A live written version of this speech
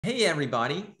Hey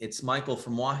everybody, it's Michael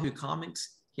from Wahoo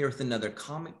Comics here with another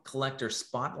Comic Collector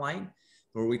Spotlight,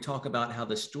 where we talk about how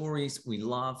the stories we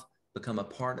love become a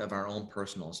part of our own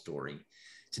personal story.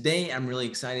 Today, I'm really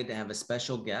excited to have a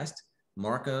special guest,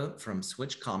 Marco from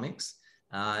Swytch Comics,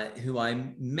 who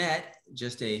I met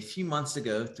just a few months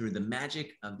ago through the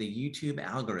magic of the YouTube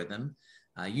algorithm.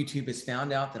 YouTube has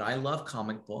found out that I love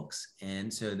comic books,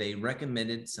 and so they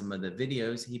recommended some of the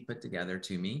videos he put together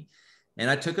to me. And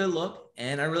I took a look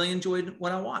and I really enjoyed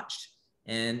what I watched.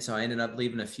 And so I ended up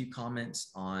leaving a few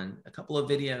comments on a couple of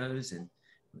videos, and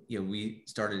we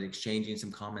started exchanging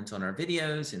some comments on our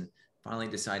videos and finally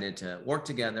decided to work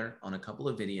together on a couple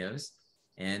of videos.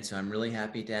 And so I'm really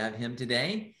happy to have him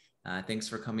today. Thanks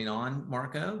for coming on,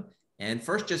 Marco. And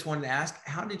first, just wanted to ask,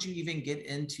 how did you even get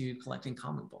into collecting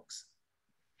comic books?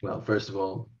 Well, first of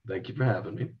all, thank you for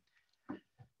having me.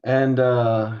 And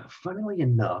funnily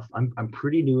enough, I'm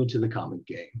pretty new into the comic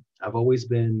game. I've always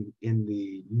been in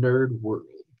the nerd world,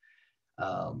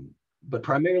 but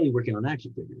primarily working on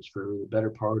action figures for the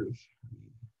better part of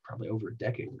probably over a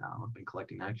decade now. I've been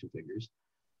collecting action figures.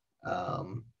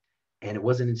 Um, and it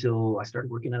wasn't until I started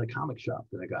working at a comic shop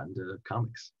that I got into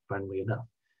comics, funnily enough.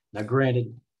 Now,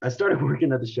 granted, I started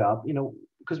working at the shop,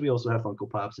 because we also have Funko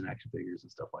Pops and action figures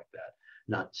and stuff like that,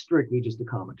 not strictly just a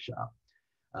comic shop.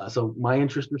 So my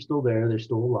interests are still there; they're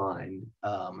still aligned.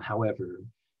 However,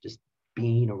 just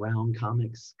being around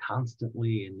comics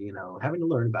constantly, and having to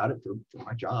learn about it for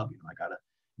my job.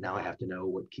 I have to know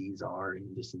what keys are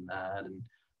and this and that, and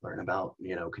learn about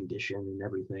condition and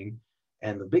everything.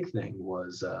 And the big thing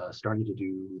was starting to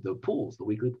do the pools, the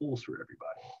weekly pools for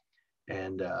everybody.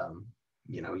 And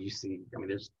you see,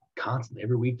 there's constantly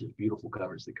every week there's beautiful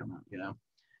covers that come out.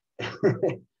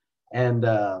 And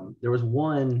there was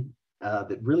one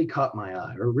that really caught my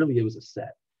eye, or really it was a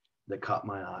set that caught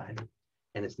my eye.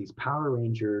 And it's these Power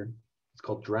Ranger, it's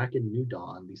called Draken New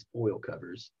Dawn, these foil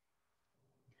covers.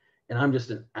 And I'm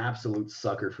just an absolute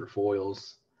sucker for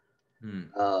foils.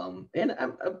 Hmm. And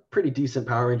I'm a pretty decent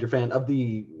Power Ranger fan of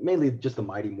mainly just the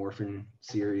Mighty Morphin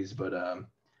series, but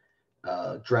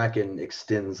Draken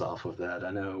extends off of that.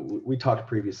 I know we talked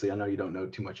previously. I know you don't know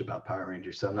too much about Power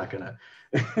Rangers, so I'm not gonna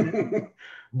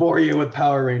bore you with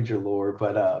Power Ranger lore.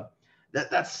 But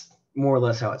that's more or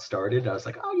less how it started. I was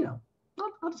like, oh,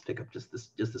 I'll just pick up just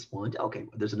this one. Okay,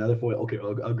 there's another foil. Okay,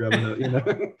 I'll grab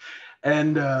another.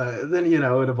 And then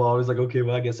it evolved. Like, okay,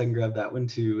 well, I guess I can grab that one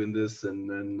too, and this, and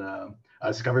then I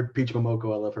discovered Peach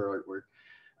Momoko. I love her artwork.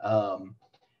 Um,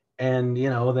 and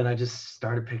then I just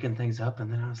started picking things up,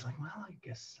 and then I was like, well, I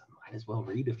guess I might as well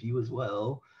read a few as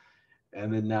well.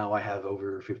 And then now I have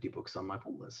over 50 books on my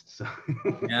pull list. So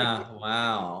Yeah,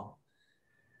 wow.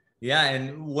 Yeah,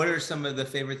 and what are some of the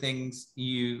favorite things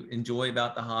you enjoy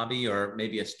about the hobby, or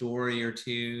maybe a story or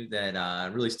two that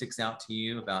really sticks out to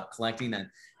you about collecting? That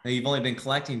now you've only been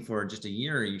collecting for just a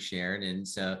year, you shared, and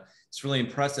so it's really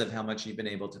impressive how much you've been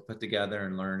able to put together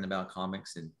and learn about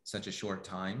comics in such a short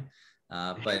time.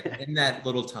 But in that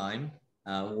little time,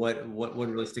 what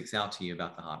really sticks out to you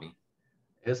about the hobby?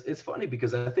 it's funny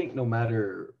because I think no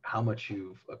matter how much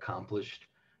you've accomplished,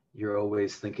 you're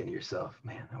always thinking to yourself,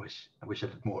 man, I wish I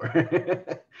did more.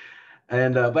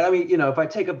 And but I mean, if I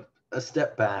take a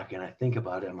step back and I think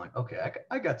about it, I'm like, okay,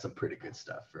 I got some pretty good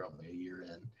stuff for only a year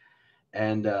in.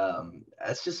 And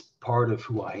that's just part of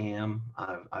who I am.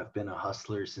 I've been a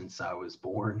hustler since I was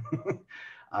born.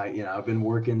 I've been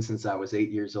working since I was 8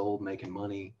 years old, making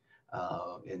money.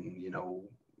 In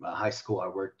high school, I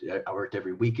worked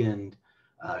every weekend.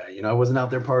 I wasn't out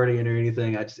there partying or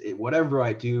anything. Whatever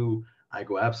I do, I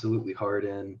go absolutely hard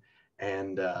in,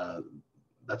 and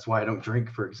that's why I don't drink,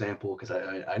 for example, because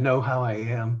I know how I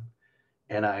am,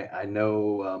 and I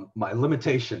know my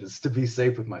limitations to be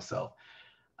safe with myself.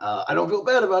 I don't feel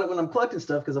bad about it when I'm collecting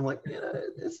stuff because I'm like,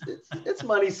 it's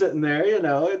money sitting there.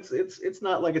 It's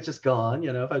not like it's just gone.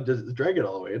 If I just drank it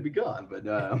all the way, it'd be gone. But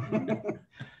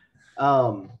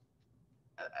um,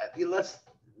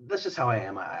 that's just how I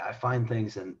am. I find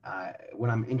things, and when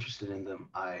I'm interested in them,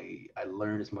 I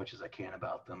learn as much as I can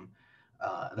about them.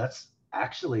 That's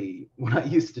actually what I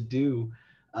used to do.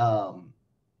 Um,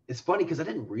 it's funny because I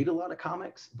didn't read a lot of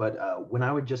comics, but when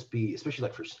I would just be, especially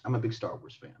like I'm a big Star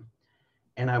Wars fan,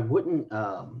 and I wouldn't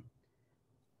go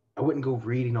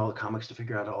reading all the comics to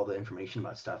figure out all the information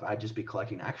about stuff. I'd just be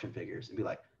collecting action figures and be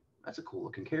like, that's a cool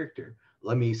looking character.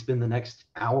 Let me spend the next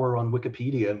hour on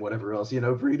Wikipedia and whatever else,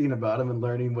 reading about him and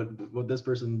learning what this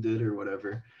person did or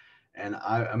whatever. And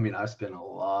I mean, I spent a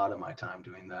lot of my time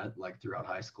doing that, like throughout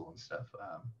high school and stuff.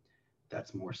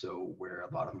 That's more so where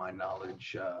a lot of my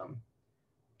knowledge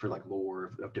for like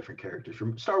lore of different characters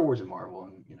from Star Wars and Marvel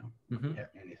and Mhm.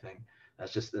 anything.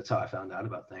 That's how I found out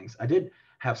about things. I did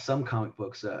have some comic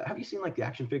books. Have you seen like the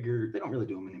action figure? They don't really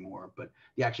do them anymore, but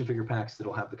the action figure packs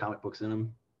that'll have the comic books in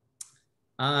them.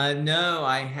 No,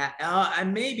 I have.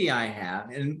 Maybe I have.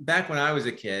 And back when I was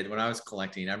a kid, when I was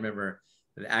collecting, I remember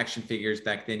the action figures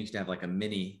back then used to have like a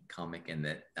mini comic in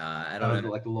that. I don't know,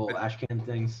 Like the little but ash can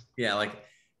things. yeah, like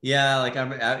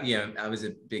I was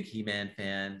a big He-Man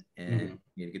fan, and Hmm.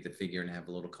 you get the figure and have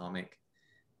a little comic.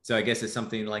 So I guess it's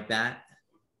something like that.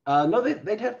 No,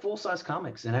 they'd had full size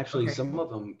comics, and actually Okay. some of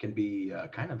them can be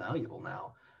kind of valuable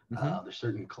now. Mm-hmm. There's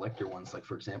certain collector ones, like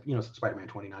for example, you know, Spider-Man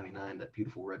 2099, that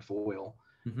beautiful red foil.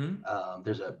 Mm-hmm.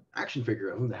 There's a action figure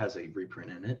of him that has a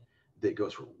reprint in it that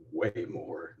goes for way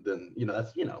more than, you know,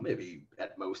 that's, you know, maybe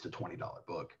at most a $20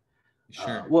 book.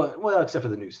 Sure. Well, except for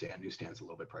the newsstand. Newstand's a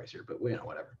little bit pricier, but you know,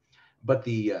 whatever. But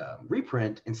the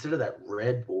reprint, instead of that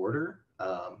red border,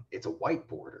 it's a white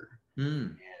border, Mm.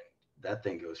 and that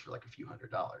thing goes for like a few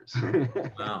 $100s.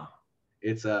 Wow.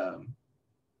 It's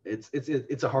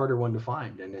it's a harder one to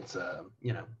find, and it's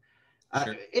you know,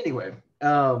 Sure. anyway.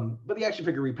 But the action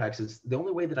figure repacks is the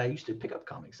only way that I used to pick up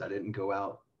comics. I didn't go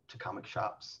out to comic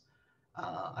shops.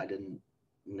 I didn't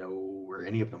know where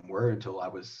any of them were until I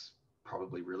was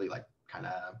probably really like kind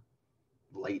of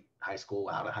late high school,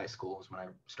 out of high school is when I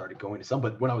started going to some.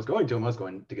 But when I was going to them, I was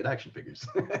going to get action figures.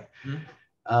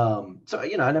 Mm. So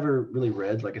you know, I never really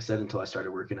read, like I said, until I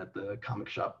started working at the comic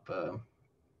shop,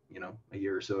 you know, a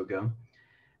year or so ago.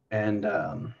 And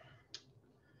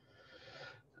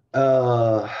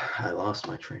I lost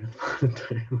my train of thought.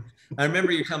 I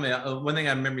remember you telling me one thing.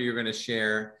 I remember you were going to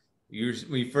share.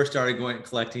 When you first started going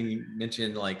collecting, you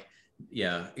mentioned like,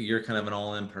 yeah, you're kind of an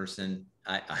all-in person.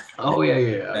 Oh yeah,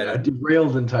 yeah, yeah. I That,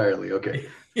 derailed entirely. Okay.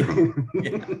 yeah,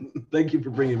 Thank you for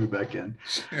bringing me back in.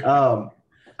 sure. Um,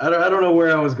 I don't know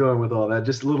where I was going with all that.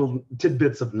 Just little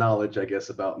tidbits of knowledge, I guess,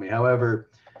 about me. However,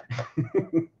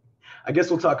 I guess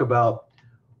we'll talk about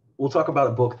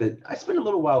a book that I spent a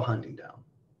little while hunting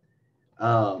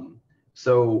down.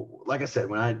 So like I said,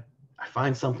 when I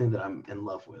find something that I'm in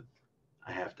love with,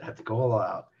 I have to go all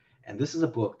out. And this is a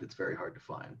book that's very hard to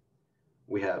find.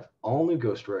 We have all new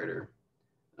Ghost Rider,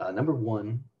 number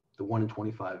one, the 1 in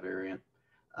 25 variant.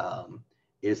 Um,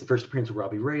 is the first appearance of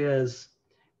Robbie Reyes.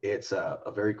 It's a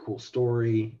very cool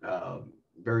story,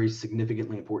 very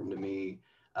significantly important to me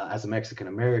as a Mexican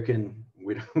American.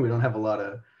 We don't have a lot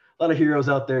of heroes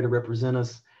out there to represent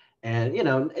us, and you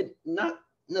know, not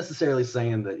necessarily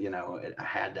saying that, you know, I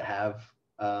had to have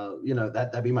you know,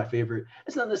 that'd be my favorite.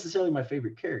 It's not necessarily my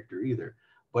favorite character either,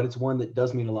 but it's one that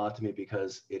does mean a lot to me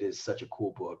because it is such a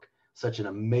cool book, such an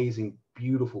amazing,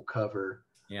 beautiful cover.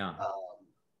 Yeah. Um,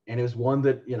 and it was one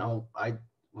that, you know, I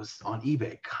was on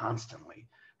eBay constantly,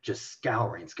 just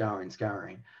scouring, scouring,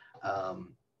 scouring.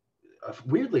 Um,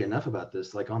 Weirdly enough about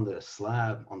this, like on the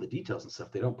slab, on the details and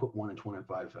stuff, they don't put 1 in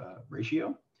 25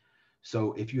 ratio.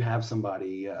 So if you have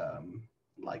somebody,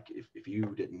 like if you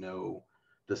didn't know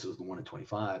this was the 1 in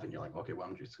 25 and you're like, okay, well,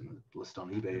 I'm just going to list on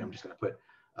eBay. I'm just going to put,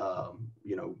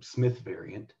 you know, Smith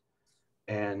variant.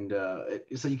 And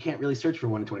so you can't really search for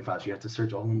 1 in 25. So you have to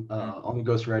search all the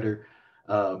Ghost Rider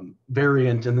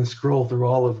variant and then scroll through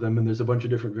all of them. And there's a bunch of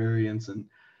different variants. And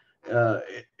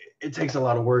it takes a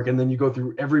lot of work. And then you go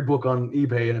through every book on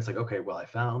eBay and it's like, okay, well, I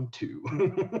found two.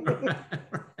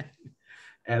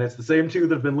 And it's the same two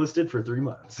that have been listed for 3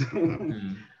 months.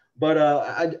 Mm. But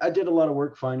I did a lot of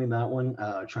work finding that one,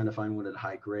 trying to find one at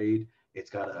high grade. It's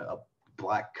got a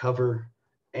black cover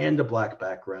and a black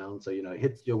background. So, you know, it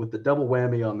hits you with the double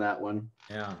whammy on that one.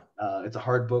 Yeah. It's a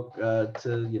hard book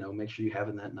to, you know, make sure you have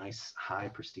in that nice, high,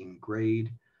 pristine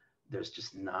grade. There's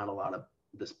just not a lot of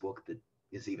this book that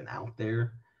is even out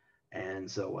there. And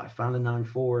so I found a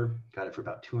 9.4, got it for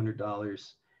about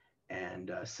 $200.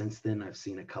 And since then, I've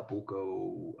seen a couple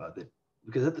go that,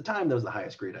 because at the time that was the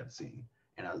highest grade I'd seen,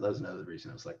 and that was another reason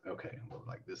I was like, okay, well,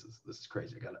 like this is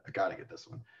crazy. I gotta get this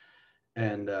one.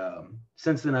 And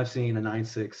since then, I've seen a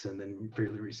 9.6, and then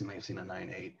fairly recently, I've seen a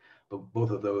 9.8. But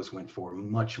both of those went for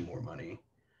much more money.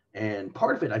 And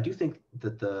part of it, I do think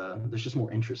that there's just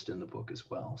more interest in the book as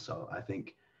well. So I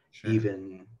think Sure.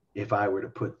 even if I were to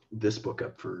put this book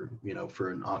up for, you know,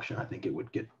 for an auction, I think it would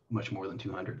get much more than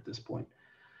 200 at this point.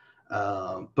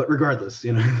 But regardless,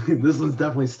 you know, this one's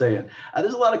definitely staying.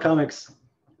 There's a lot of comics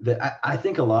that I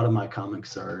think a lot of my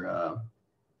comics are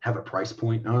have a price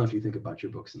point. I don't know if you think about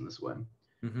your books in this way,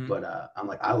 Mm-hmm. but I'm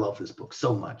like, I love this book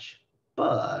so much,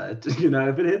 but you know,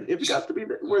 if it got to be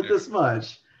worth Sure. this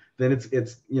much, then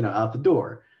it's you know, out the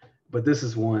door. But this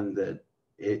is one that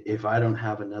if I don't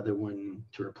have another one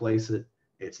to replace it,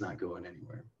 it's not going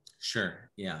anywhere. Sure.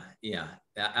 Yeah. Yeah.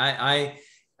 I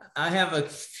I have a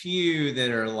few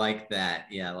that are like that.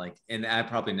 Yeah, like, and I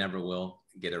probably never will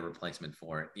get a replacement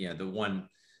for it. The one,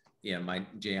 my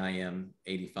JIM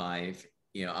 85.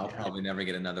 I'll Yeah. probably never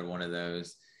get another one of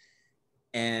those.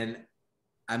 And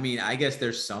I mean, I guess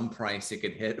there's some price it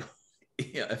could hit.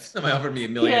 If somebody offered me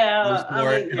 $1 million Yeah, I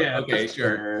for it, mean, yeah, okay, that's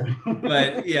sure. fair.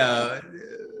 But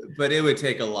but it would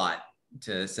take a lot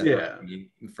to separate Yeah. me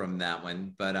from that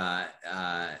one. But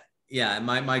yeah,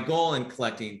 my goal in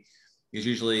collecting is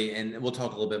usually, and we'll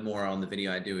talk a little bit more on the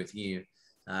video I do with you,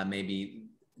 maybe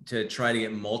to try to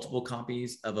get multiple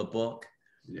copies of a book,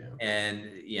 Yeah.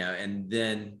 and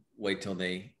then wait till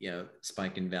they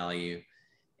spike in value,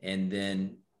 and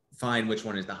then find which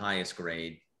one is the highest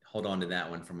grade, hold on to that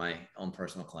one for my own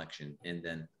personal collection, and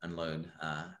then unload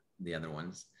the other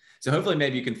ones. So hopefully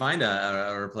maybe you can find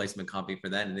a replacement copy for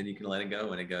that, and then you can let it go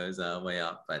when it goes way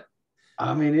up. But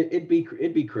I mean, it'd be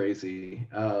crazy.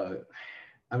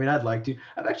 I mean, I'd like to.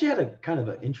 I've actually had a kind of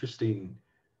an interesting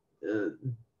uh,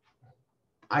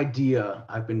 idea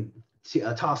I've been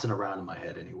tossing around in my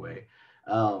head anyway.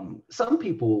 Some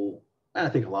people, and I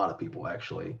think a lot of people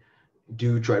actually,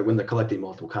 do try when they're collecting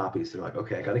multiple copies. They're like,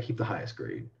 okay, I got to keep the highest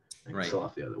grade and right, sell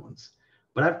off the other ones.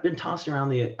 But I've been tossing around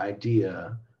the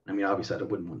idea. I mean, obviously, I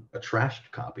wouldn't want a trashed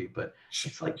copy, but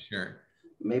it's like sure,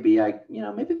 maybe maybe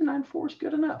the 9.4 is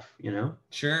good enough.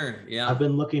 sure, I've yeah,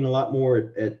 been looking a lot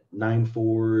more at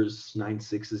 9.4s,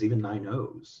 9.6s, even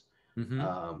 9.0s.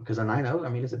 mm-hmm. Because a 9.0, I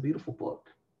mean, it's a beautiful book.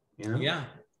 You know, Yeah,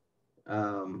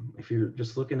 if you're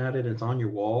just looking at it and it's on your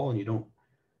wall and you don't,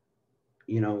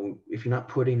 if you're not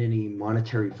putting any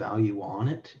monetary value on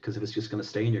it, because if it's just going to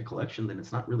stay in your collection, then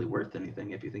it's not really worth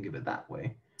anything if you think of it that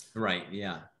way. right,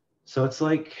 yeah, So it's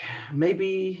like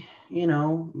maybe,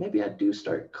 maybe I do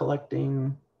start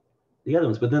collecting the other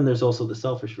ones, but then there's also the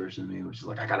selfish version of me, which is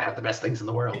like, I gotta have the best things in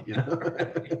the world, yeah.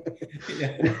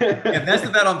 If that's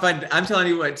the bet I'm finding, I'm telling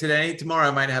you what, tomorrow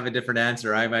I might have a different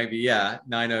answer. I might be,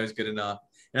 9.0 is good enough.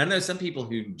 And I know some people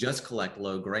who just collect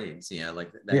low grades,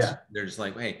 like Yeah. they're just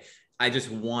like, hey, I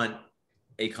just want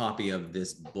a copy of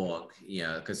this book,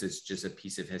 because it's just a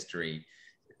piece of history,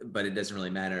 but it doesn't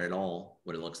really matter at all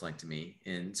what it looks like to me.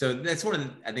 And so that's one of the,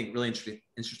 I think, really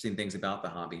interesting things about the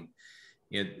hobby.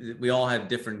 We all have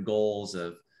different goals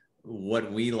of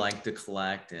what we like to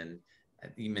collect. And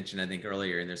you mentioned, I think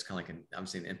earlier, and there's kind of like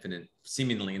obviously an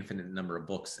seemingly infinite number of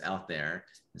books out there.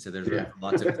 And so there's Yeah.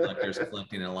 lots of collectors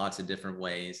collecting in lots of different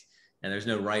ways. And there's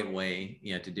no right way,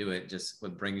 to do it. Just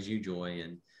what brings you joy.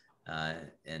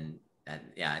 And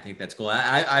yeah, I think that's cool.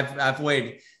 I've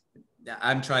weighed,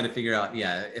 I'm trying to figure out,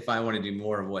 if I want to do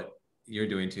more of what you're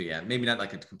doing too. Yeah, maybe not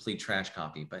like a complete trash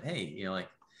copy, but hey, like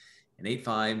an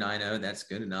 8.5, 9.0, that's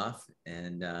good enough.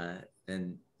 And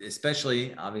then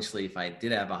especially, obviously, if I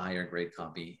did have a higher grade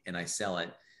copy and I sell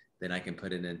it, then I can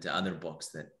put it into other books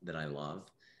that I love.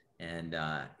 And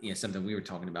something we were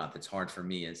talking about that's hard for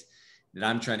me is that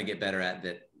I'm trying to get better at.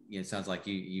 That it sounds like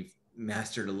you've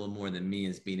mastered a little more than me,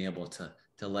 is being able to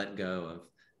let go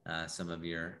of some of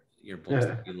your books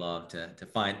that you love, to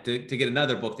find to get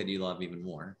another book that you love even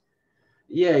more.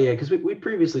 Yeah, yeah, because we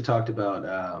previously talked about,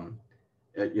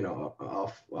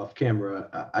 off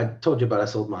camera. I told you about I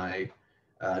sold my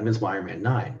Invincible Iron Man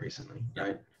 9 recently, Yeah.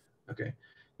 right? Okay.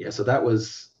 Yeah, so that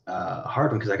was a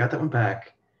hard one because I got that one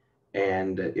back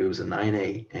and it was a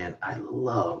 9.8, and I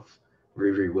love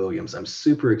Riri Williams. I'm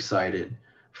super excited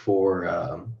for,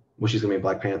 well, she's gonna be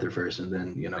Black Panther first and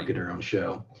then, Right. get her own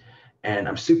show. And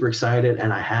I'm super excited,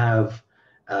 and I have,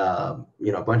 a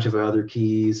bunch of other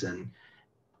keys, and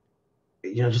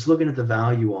just looking at the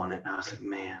value on it, I was like,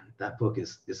 man, that book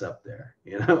is up there.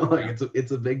 Like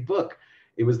it's a big book.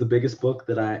 It was the biggest book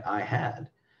that I had,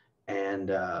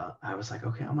 and I was like,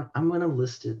 okay, I'm gonna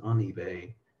list it on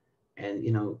eBay,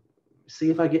 and see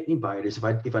if I get any buyers.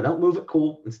 If I don't move it,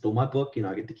 cool, it's still my book.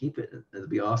 I get to keep it. It'll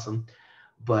be awesome.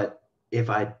 But if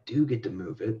I do get to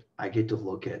move it, I get to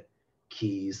look at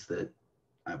keys that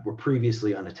were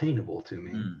previously unattainable to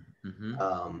me.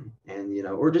 Mm-hmm. And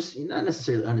or just not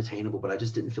necessarily unattainable, but I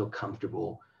just didn't feel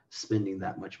comfortable spending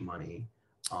that much money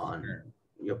on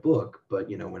your book. But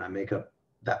when I make up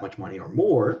that much money or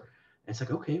more, it's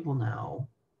like, okay, well now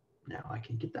I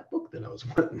can get that book that I was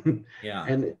wanting. Yeah.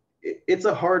 And it's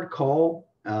a hard call.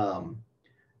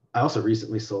 I also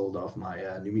recently sold off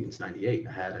my New Mutants 98.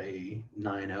 I had a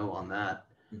 9.0 on that.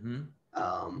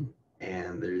 Mm-hmm.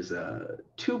 And there's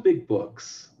two big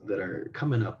books that are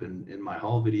coming up in my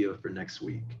haul video for next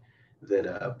week,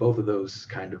 that both of those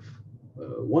kind of,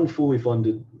 one fully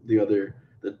funded, the other,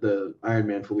 the Iron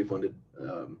Man fully funded,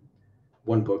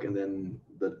 one book, and then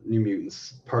the New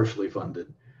Mutants partially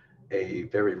funded. a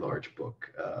very large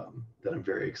book that I'm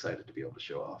very excited to be able to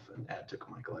show off and add to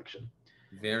my collection.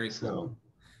 Very cool. So,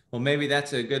 Well, maybe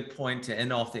that's a good point to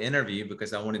end off the interview,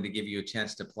 because I wanted to give you a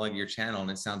chance to plug your channel. And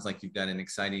it sounds like you've got an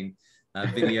exciting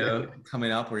video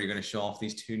coming up where you're going to show off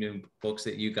these 2 new books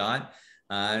that you got.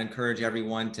 I encourage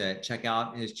everyone to check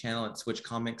out his channel at Swytch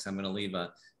Comics. I'm going to leave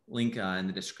a link in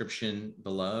the description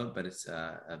below, but it's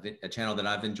a channel that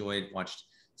I've enjoyed, watched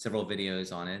several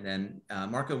videos on it. And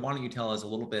Marco, why don't you tell us a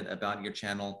little bit about your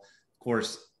channel? Of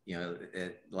course, you know,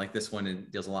 like this one,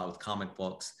 it deals a lot with comic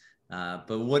books.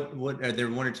 But what are there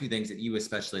 1 or 2 things that you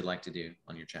especially like to do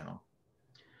on your channel?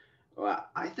 well,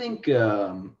 I think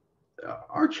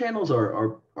our channels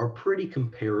are pretty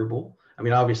comparable. I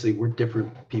mean, obviously, we're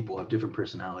different people, have different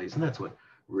personalities, and that's what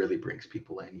really brings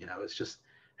people in. You know, it's just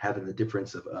having the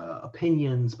difference of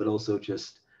opinions, but also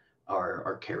just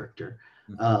our character.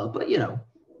 But you know,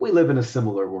 we live in a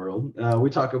similar world. We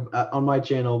talk about, on my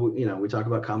channel, you know, we talk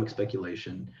about comic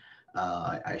speculation.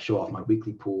 I show off my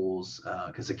weekly pools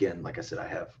because, again, like I said, I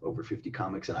have over 50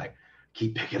 comics and I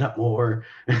keep picking up more.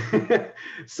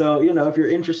 So, you know, if you're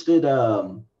interested,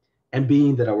 and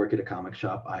being that I work at a comic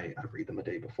shop, I read them a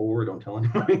day before. Don't tell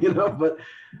anyone, you know. But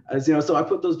as you know, so I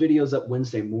put those videos up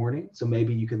Wednesday morning. So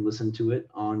maybe you can listen to it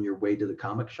on your way to the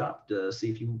comic shop to see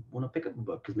if you want to pick up a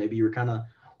book, because maybe you're kind of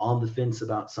on the fence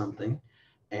about something.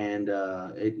 And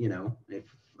you know, if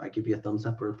I give you a thumbs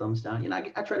up or a thumbs down, you know,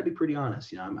 I try to be pretty honest.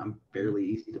 You know, I'm fairly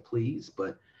easy to please,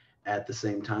 but at the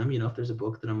same time, you know, if there's a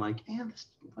book that I'm like, this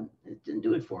it didn't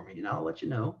do it for me, you know, I'll let you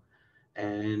know.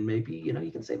 And maybe, you know,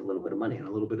 you can save a little bit of money and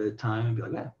a little bit of time and be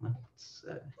like, well, it's,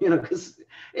 you know, because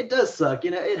it does suck,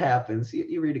 you know, it happens.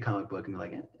 You read a comic book and be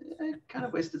like, I kind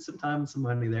of wasted some time and some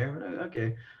money there, but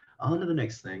okay, on to the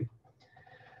next thing.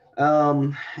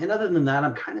 And other than that,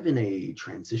 I'm kind of in a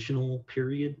transitional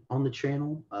period on the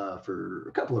channel for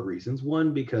a couple of reasons.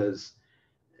 One, because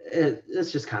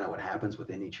it's just kind of what happens with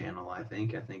any channel, I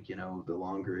think. I think, you know, the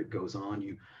longer it goes on,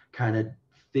 you kind of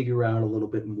figure out a little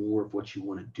bit more of what you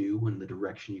want to do and the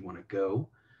direction you want to go.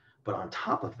 But on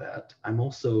top of that, I'm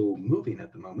also moving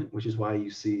at the moment, which is why you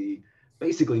see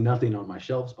basically nothing on my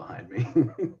shelves behind me.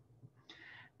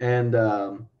 And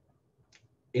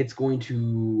it's going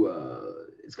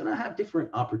to have different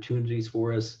opportunities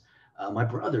for us. My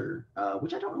brother,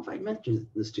 which I don't know if I mentioned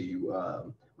this to you,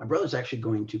 my brother's actually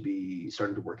going to be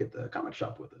starting to work at the comic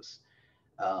shop with us.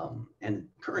 And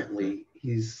currently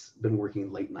he's been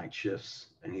working late night shifts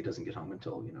and he doesn't get home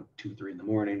until, you know, 2, 3 in the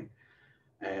morning.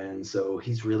 And so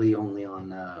he's really only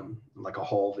on like a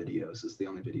haul videos is the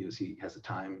only videos he has the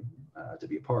time to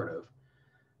be a part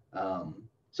of.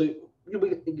 So you'll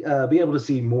be able to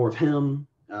see more of him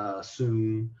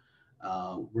soon.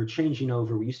 We're changing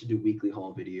over. We used to do weekly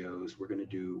haul videos. We're going to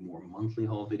do more monthly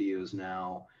haul videos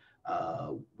now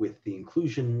with the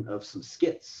inclusion of some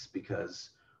skits,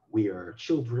 because we are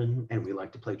children and we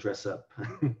like to play dress up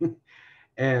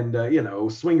and, you know,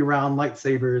 swing around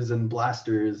lightsabers and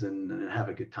blasters and have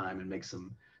a good time and make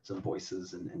some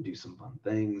voices and do some fun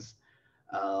things.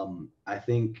 I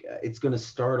think it's going to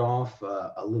start off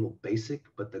a little basic,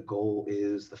 but the goal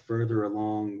is the further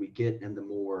along we get and the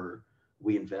more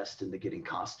we invest into getting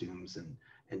costumes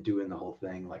and doing the whole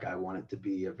thing. Like, I want it to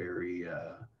be a very,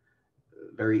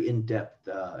 very in-depth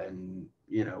and,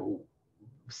 you know,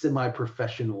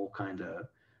 semi-professional kind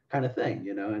of thing,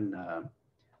 you know, and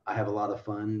I have a lot of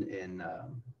fun in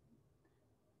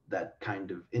that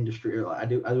kind of industry. I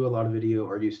do a lot of video,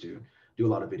 or used to do a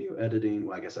lot of video editing.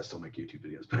 Well, I guess I still make YouTube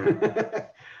videos,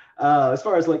 but as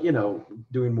far as, like, you know,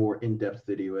 doing more in-depth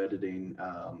video editing,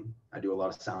 I do a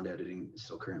lot of sound editing.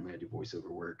 So currently I do voiceover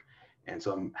work. And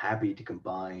so I'm happy to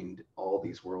combine all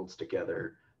these worlds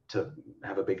together to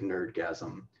have a big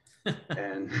nerdgasm.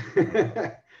 And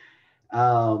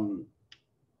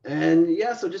and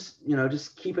yeah, so just, you know,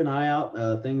 just keep an eye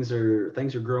out. Things are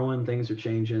growing, things are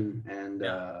changing, and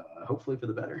hopefully for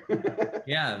the better.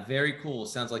 Yeah, very cool.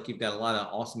 Sounds like you've got a lot of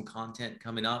awesome content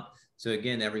coming up. So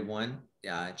again, everyone,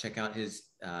 check out his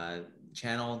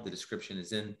channel. The description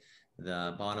is in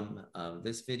the bottom of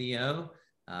this video,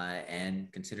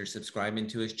 and consider subscribing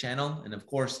to his channel. And of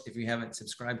course, if you haven't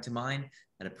subscribed to mine,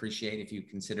 I'd appreciate if you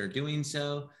consider doing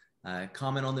so.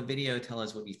 Comment on the video, tell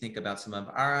us what you think about some of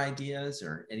our ideas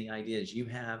or any ideas you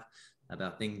have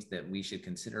about things that we should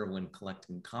consider when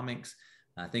collecting comics.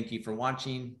 Thank you for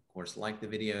watching. Of course, like the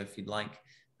video if you'd like.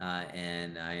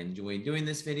 And I enjoyed doing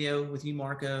this video with you,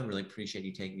 Marco. Really appreciate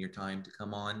you taking your time to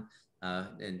come on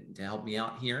and to help me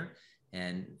out here.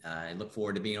 And I look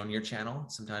forward to being on your channel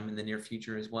sometime in the near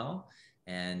future as well.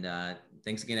 And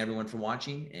thanks again, everyone, for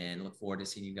watching, and look forward to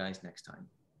seeing you guys next time.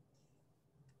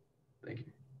 Thank you.